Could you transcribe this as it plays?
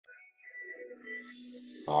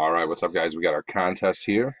All right, what's up, guys? We got our contest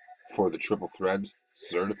here for the Triple Threads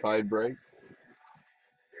certified break.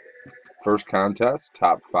 First contest,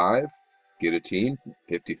 top 5. Get a team,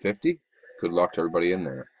 50-50. Good luck to everybody in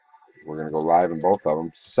there. We're going to go live in both of them.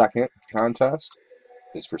 Second contest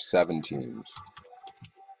is for 7 teams.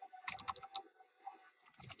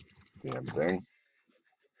 Damn thing.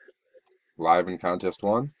 Live in contest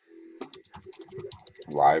 1.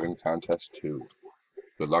 Live in contest 2.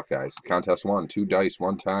 Good luck, guys. Contest 1, 2 dice,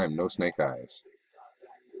 1 time, no snake eyes.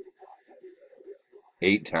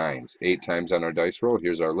 8 times. 8 times on our dice roll.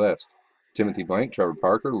 Here's our list. Timothy Blank, Trevor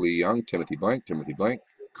Parker, Lee Young, Timothy Blank,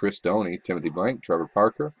 Chris Doney, Timothy Blank, Trevor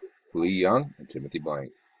Parker, Lee Young, and Timothy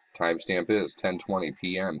Blank. Timestamp is 10:20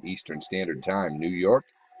 p.m. Eastern Standard Time, New York.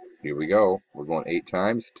 Here we go. We're going 8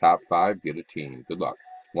 times. Top 5, get a team. Good luck.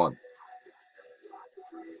 1.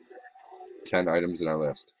 10 items in our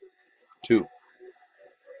list. 2.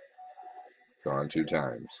 Gone 2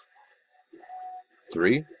 times.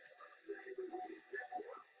 3.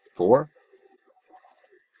 4.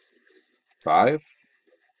 5.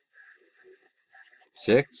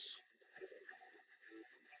 6.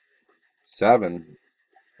 7.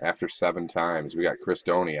 After 7 times, we got Chris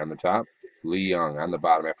Doney on the top, Lee Young on the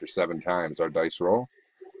bottom after 7 times. Our dice roll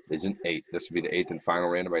is an 8. This will be the 8th and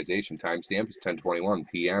final randomization. Timestamp is 10:21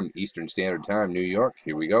 p.m. Eastern Standard Time, New York.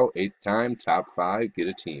 Here we go. 8th time, top 5, get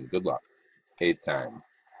a team. Good luck. 8th time.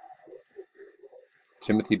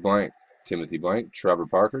 Timothy Blank, Trevor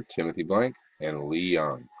Parker, Timothy Blank, and Lee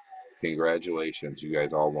Young. Congratulations, you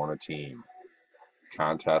guys all won a team.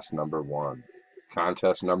 Contest number 1.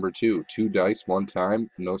 Contest number 2, 2 dice, 1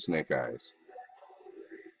 time, no snake eyes.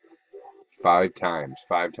 5 times.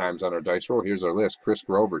 5 times on our dice roll. Here's our list. Chris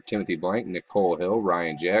Grover, Timothy Blank, Nicole Hill,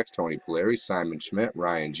 Ryan Jacks, Tony Polari, Simon Schmidt,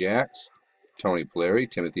 Ryan Jacks, Tony Polari,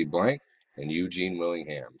 Timothy Blank, and Eugene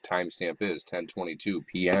Willingham. Timestamp is 10:22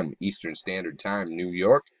 p.m. Eastern Standard Time, New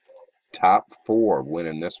York. Top 4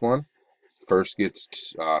 winning this one. First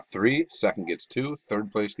gets 3, second gets 2,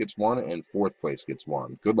 third place gets 1, and fourth place gets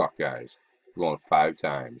 1. Good luck, guys. We're going 5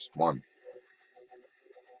 times. 1.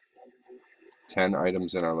 10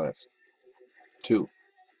 items in our list. 2.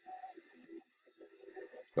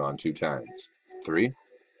 Gone 2 times. 3.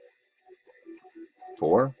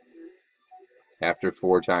 4. After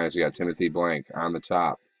 4 times, we got Timothy Blank on the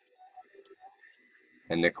top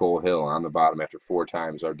and Nicole Hill on the bottom. After 4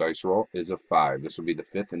 times, our dice roll is a 5. This will be the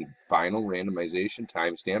 5th and final randomization.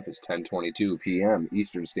 Timestamp is 10:22 p.m.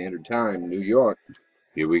 Eastern Standard Time, New York.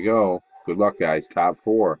 Here we go. Good luck, guys. Top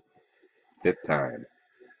 4. 5th time.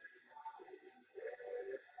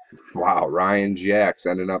 Wow, Ryan Jacks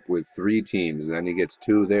ended up with 3 teams, and then he gets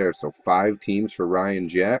 2 there. So 5 teams for Ryan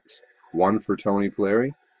Jacks, 1 for Tony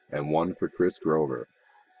Polari, and 1 for Chris Grover.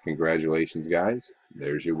 Congratulations, guys.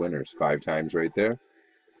 There's your winners. 5 times right there.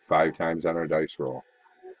 5 times on our dice roll.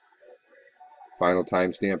 Final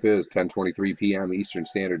timestamp is 10:23 p.m. Eastern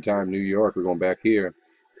Standard Time, New York. We're going back here.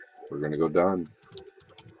 We're going to go done.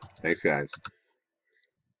 Thanks, guys.